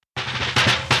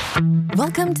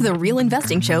Welcome to the Real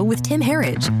Investing Show with Tim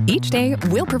Herridge. Each day,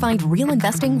 we'll provide real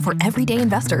investing for everyday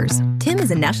investors. Tim is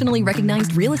a nationally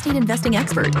recognized real estate investing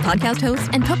expert, podcast host,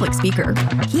 and public speaker.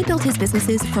 He built his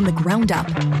businesses from the ground up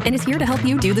and is here to help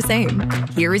you do the same.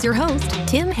 Here is your host,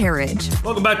 Tim Herridge.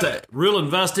 Welcome back to Real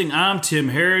Investing. I'm Tim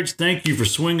Herridge. Thank you for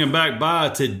swinging back by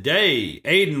today.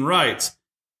 Aiden writes,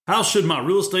 how should my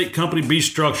real estate company be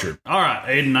structured? All right,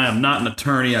 Aiden, I am not an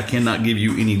attorney. I cannot give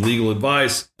you any legal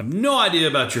advice. I have no idea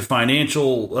about your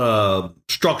financial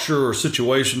structure or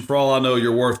situation. For all I know,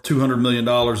 you're worth $200 million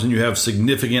and you have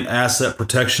significant asset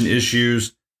protection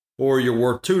issues, or you're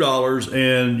worth $2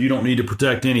 and you don't need to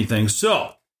protect anything.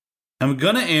 So I'm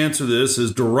going to answer this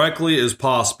as directly as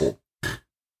possible.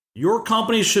 Your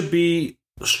company should be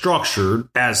structured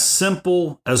as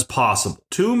simple as possible.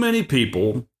 Too many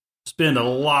people spend a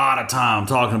lot of time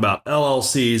talking about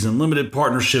LLCs and limited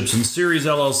partnerships and series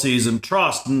LLCs and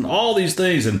trust and all these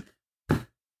things and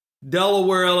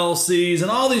Delaware LLCs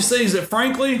and all these things that,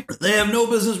 frankly, they have no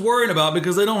business worrying about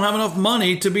because they don't have enough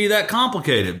money to be that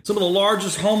complicated. Some of the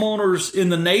largest homeowners in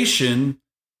the nation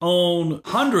own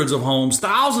hundreds of homes,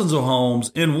 thousands of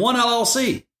homes in one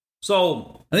LLC.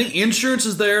 So I think insurance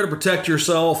is there to protect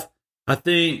yourself. I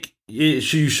think you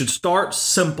should start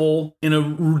simple. And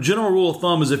a general rule of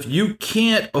thumb is if you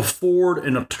can't afford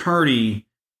an attorney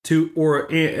or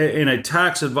a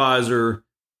tax advisor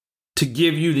to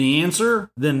give you the answer,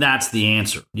 then that's the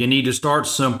answer. You need to start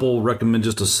simple. Recommend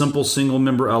just a simple single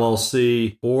member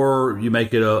LLC, or you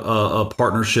make it a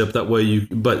partnership. That way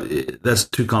but that's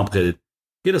too complicated.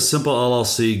 Get a simple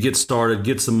LLC, get started,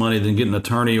 get some money, then get an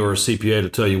attorney or a CPA to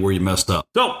tell you where you messed up.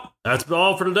 So that's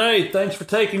all for today. Thanks for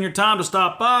taking your time to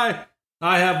stop by.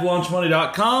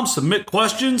 IHaveLunchMoney.com. Submit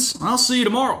questions. I'll see you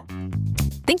tomorrow.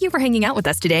 Thank you for hanging out with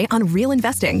us today on Real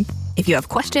Investing. If you have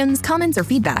questions, comments, or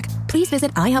feedback, please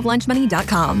visit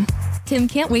IHaveLunchMoney.com. Tim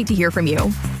can't wait to hear from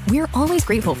you. We're always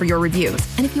grateful for your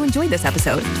reviews. And if you enjoyed this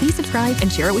episode, please subscribe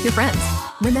and share it with your friends.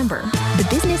 Remember, the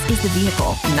business is the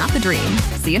vehicle, not the dream.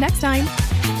 See you next time.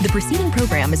 The preceding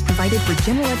program is provided for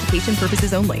general education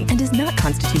purposes only and does not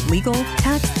constitute legal,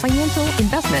 tax, financial,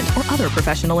 investment, or other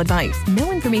professional advice.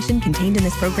 No information contained in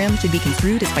this program should be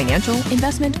construed as financial,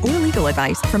 investment, or legal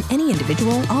advice from any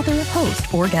individual, author,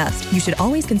 host, or guest. You should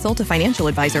always consult a financial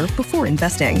advisor before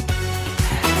investing.